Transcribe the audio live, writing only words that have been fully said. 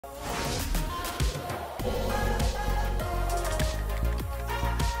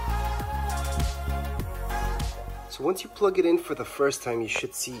So once you plug it in for the first time, you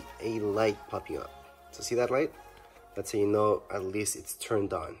should see a light popping up. So see that light? That's how you know at least it's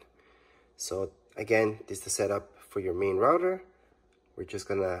turned on. So again, this is the setup for your main router. We're just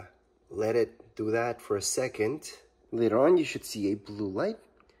gonna let it do that for a second. Later on, you should see a blue light.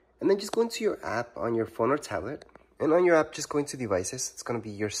 And then just go into your app on your phone or tablet. And on your app, just go into devices. It's gonna be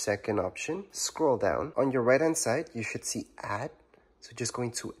your second option. Scroll down. On your right-hand side, you should see add. So just go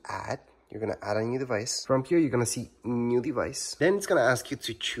into add. You're gonna add a new device. From here, you're gonna see new device. Then it's gonna ask you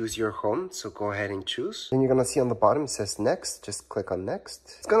to choose your home. So go ahead and choose. Then you're gonna see on the bottom, it says next. Just click on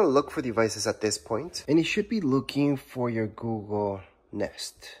next. It's gonna look for devices at this point. And it should be looking for your Google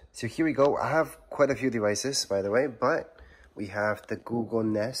Nest. So here we go. I have quite a few devices, by the way, but we have the Google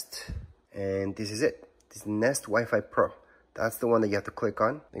Nest. And this is it. This is Nest Wi-Fi Pro. That's the one that you have to click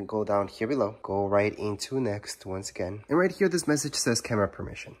on. Then go down here below. Go right into next once again. And right here, this message says camera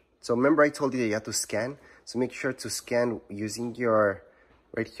permission. So remember I told you that you have to scan. So make sure to scan using your,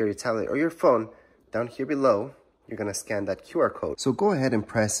 right here, your tablet or your phone. Down here below, you're gonna scan that QR code. So go ahead and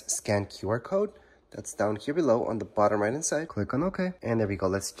press scan QR code. That's down here below on the bottom right hand side. Click on OK. And there we go.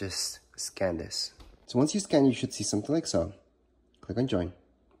 Let's just scan this. So once you scan, you should see something like so. Click on join.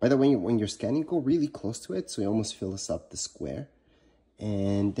 By the way, when you're scanning, go really close to it so it almost fills up the square.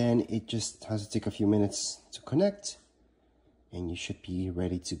 And then it just has to take a few minutes to connect. And you should be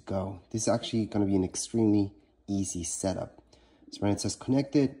ready to go. This is actually going to be an extremely easy setup. So when it says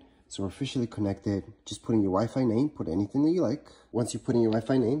connected, so we're officially connected. Just put in your Wi-Fi name, put anything that you like. Once you put in your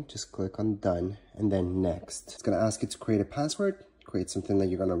Wi-Fi name, just click on done and then next. It's going to ask you to create a password, create something that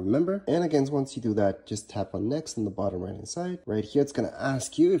you're going to remember. And again, once you do that, just tap on next on the bottom right hand side. Right here, it's going to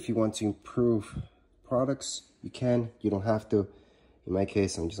ask you if you want to improve products. You can, you don't have to. In my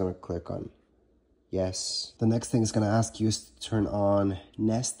case, I'm just going to click on yes. The next thing it's going to ask you is to turn on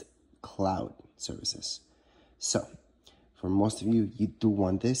Nest Cloud services. So, for most of you, you do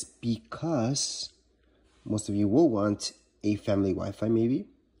want this because most of you will want a family Wi-Fi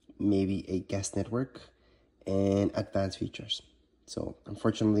maybe a guest network, and advanced features. So,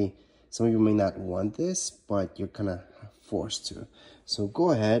 unfortunately, some of you may not want this, but you're kind of forced to. So,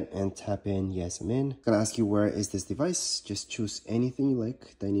 go ahead and tap in yes, I'm in. It's going to ask you where is this device. Just choose anything you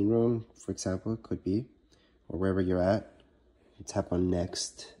like. Dining room, for example, could be, or wherever you're at. You tap on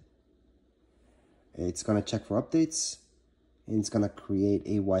next. It's going to check for updates, and it's going to create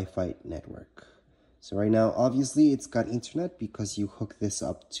a Wi-Fi network. So right now, obviously, it's got internet because you hook this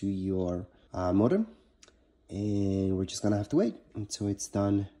up to your modem, and we're just going to have to wait until it's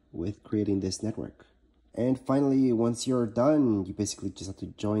done with creating this network. And finally, once you're done, you basically just have to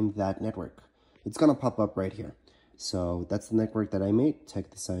join that network. It's going to pop up right here. So that's the network that I made, Tech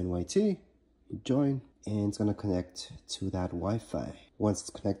Design YT, join, and it's gonna connect to that Wi-Fi. Once it's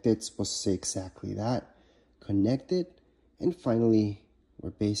connected, it's supposed to say exactly that, connected, and finally,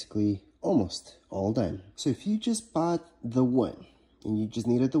 we're basically almost all done. So if you just bought the one, and you just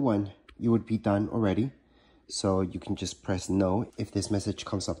needed the one, you would be done already. So you can just press no if this message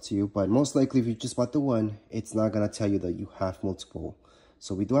comes up to you, but most likely if you just bought the one, it's not gonna tell you that you have multiple.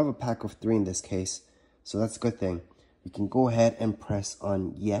 So we do have a pack of 3 in this case, so that's a good thing. You can go ahead and press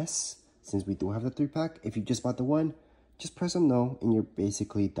on yes, since we do have the 3-pack. If you just bought the one, just press on no, and you're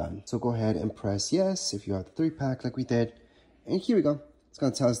basically done. So go ahead and press yes if you have the 3-pack like we did. And here we go. It's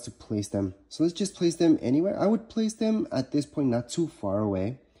going to tell us to place them. So let's just place them anywhere. I would place them at this point not too far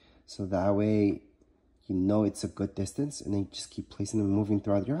away. So that way, you know it's a good distance. And then you just keep placing them, moving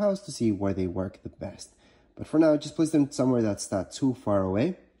throughout your house to see where they work the best. But for now, just place them somewhere that's not too far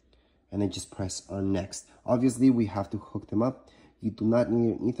away. And then just press on next. Obviously, we have to hook them up. You do not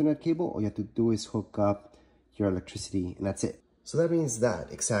need an Ethernet cable. All you have to do is hook up your electricity, and that's it. So that means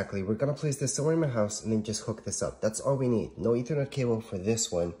that, exactly. We're going to place this somewhere in my house and then just hook this up. That's all we need. No Ethernet cable for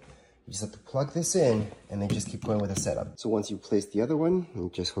this one. You just have to plug this in and then just keep going with the setup. So once you place the other one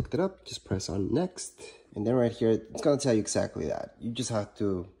and just hooked it up, just press on next. And then right here, it's going to tell you exactly that. You just have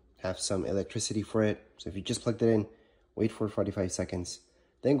to have some electricity for it. So if you just plugged it in, wait for 45 seconds.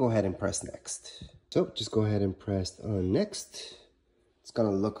 Then go ahead and press next. So just go ahead and press on next. It's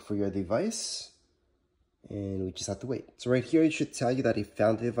gonna look for your device and we just have to wait. So right here, it should tell you that it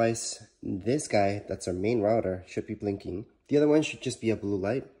found the device. This guy, that's our main router, should be blinking. The other one should just be a blue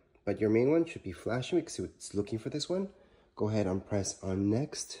light, but your main one should be flashing because it's looking for this one. Go ahead and press on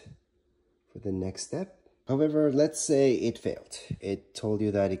next for the next step. However, let's say it failed. It told you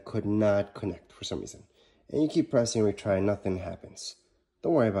that it could not connect for some reason. And you keep pressing retry, nothing happens.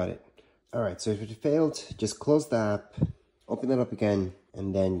 Don't worry about it. All right, so if it failed, just close the app, open it up again,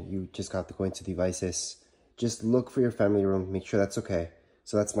 and then you just have to go into devices. Just look for your family room, make sure that's okay.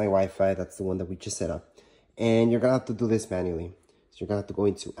 So that's my Wi-Fi, that's the one that we just set up. And you're gonna have to do this manually. So you're gonna have to go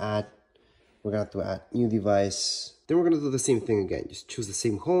into add. We're gonna have to add new device. Then we're gonna do the same thing again. Just choose the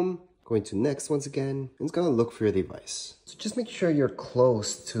same home, go into next once again, and it's gonna look for your device. So just make sure you're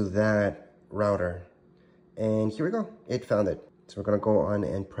close to that router. And here we go, it found it. So we're gonna go on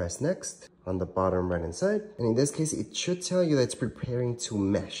and press next on the bottom right hand side. And in this case, it should tell you that it's preparing to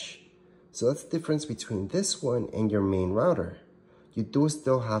mesh. So that's the difference between this one and your main router. You do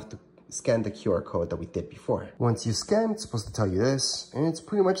still have to scan the QR code that we did before. Once you scan, it's supposed to tell you this, and it's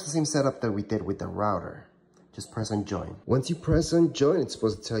pretty much the same setup that we did with the router. Just press on join. Once you press on join, it's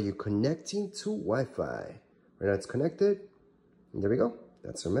supposed to tell you connecting to Wi-Fi. Right now it's connected, and there we go.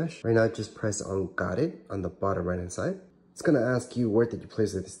 That's our mesh. Right now, just press on got it on the bottom right hand side. It's gonna ask you where did you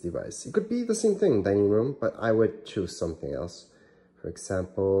place this device. It could be the same thing, dining room, but I would choose something else. For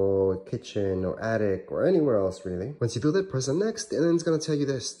example, kitchen or attic or anywhere else really. Once you do that, press on next, and then it's gonna tell you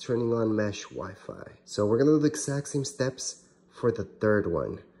this, turning on mesh Wi-Fi. So we're gonna do the exact same steps for the third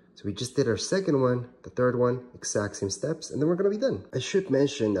one. So we just did our second one, the third one, exact same steps, and then we're gonna be done. I should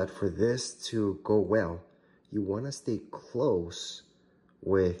mention that for this to go well, you wanna stay close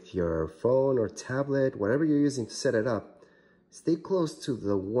with your phone or tablet, whatever you're using to set it up. Stay close to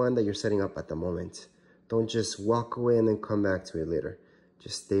the one that you're setting up at the moment. Don't just walk away and then come back to it later.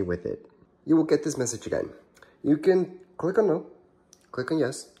 Just stay with it. You will get this message again. You can click on no, click on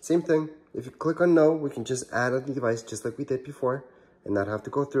yes, same thing. If you click on no, we can just add a device just like we did before and not have to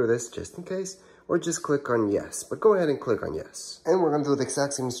go through this just in case, or just click on yes, but go ahead and click on yes. And we're gonna do the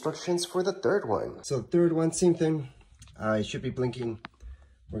exact same instructions for the third one. So the third one, same thing. It should be blinking.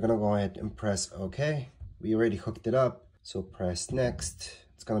 We're gonna go ahead and press okay. We already hooked it up, so press next.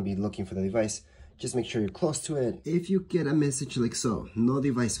 It's gonna be looking for the device. Just make sure you're close to it. If you get a message like so, no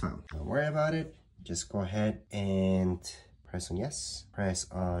device found, don't worry about it. Just go ahead and press on yes, press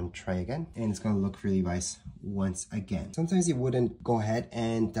on try again, and it's gonna look for your device once again. Sometimes it wouldn't go ahead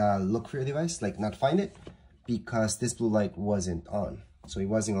and look for your device, like not find it, because this blue light wasn't on. So it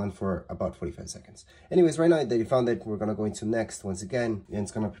wasn't on for about 45 seconds. Anyways, right now that you found it, we're gonna go into next once again, and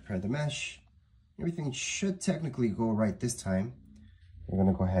it's gonna prepare the mesh. Everything should technically go right this time. We're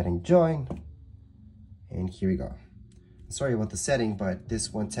gonna go ahead and join. And here we go. Sorry about the setting, but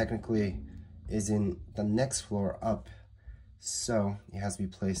this one technically is in the next floor up. So it has to be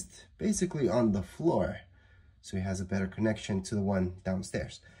placed basically on the floor. So it has a better connection to the one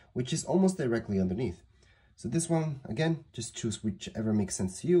downstairs, which is almost directly underneath. So this one, again, just choose whichever makes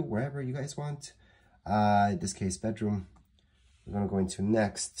sense to you, wherever you guys want. In this case, bedroom. We're gonna go into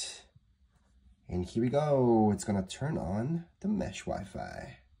next. And here we go. It's gonna turn on the mesh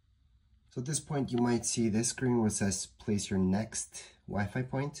Wi-Fi. So at this point, you might see this screen where it says place your next Wi-Fi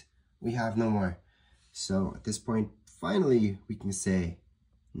point. We have no more. So at this point, finally, we can say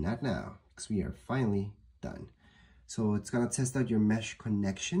not now, because we are finally done. So it's gonna test out your mesh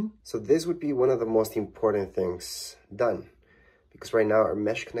connection. So this would be one of the most important things done, because right now our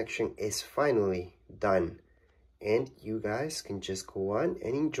mesh connection is finally done. And you guys can just go on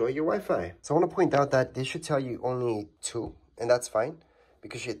and enjoy your Wi-Fi. So I wanna point out that this should tell you only 2, and that's fine.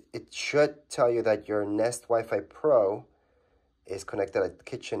 Because it should tell you that your Nest Wi-Fi Pro is connected at the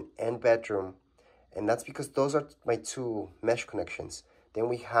kitchen and bedroom. And that's because those are my 2 mesh connections. Then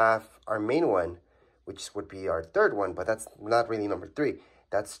we have our main one, which would be our third one, but that's not really number 3.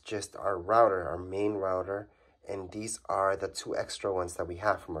 That's just our router, our main router. And these are the 2 extra ones that we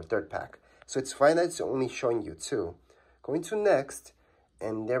have from our third pack. So it's fine that it's only showing you 2. Going to next,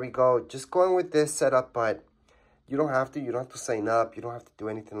 and there we go. Just going with this setup, but you don't have to sign up. You don't have to do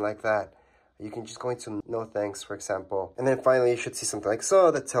anything like that. You can just go into no thanks, for example. And then finally, you should see something like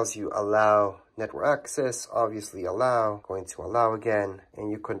so that tells you allow network access, obviously allow, going to allow again.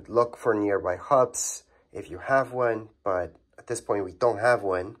 And you could look for nearby hubs if you have one, but at this point, we don't have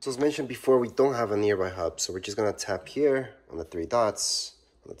one. So as mentioned before, we don't have a nearby hub. So we're just gonna tap here on the 3 dots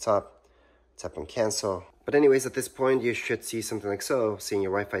on the top, tap on cancel. But anyways, at this point, you should see something like so, saying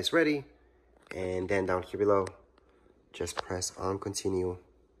your Wi-Fi is ready. And then down here below, just press on continue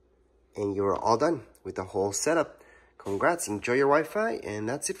and you're all done with the whole setup. Congrats, enjoy your Wi-Fi, and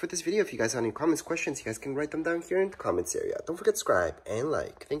that's it for this video. If you guys have any comments, questions, you guys can write them down here in the comments area. Don't forget to subscribe and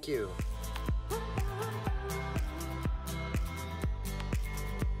like. Thank you.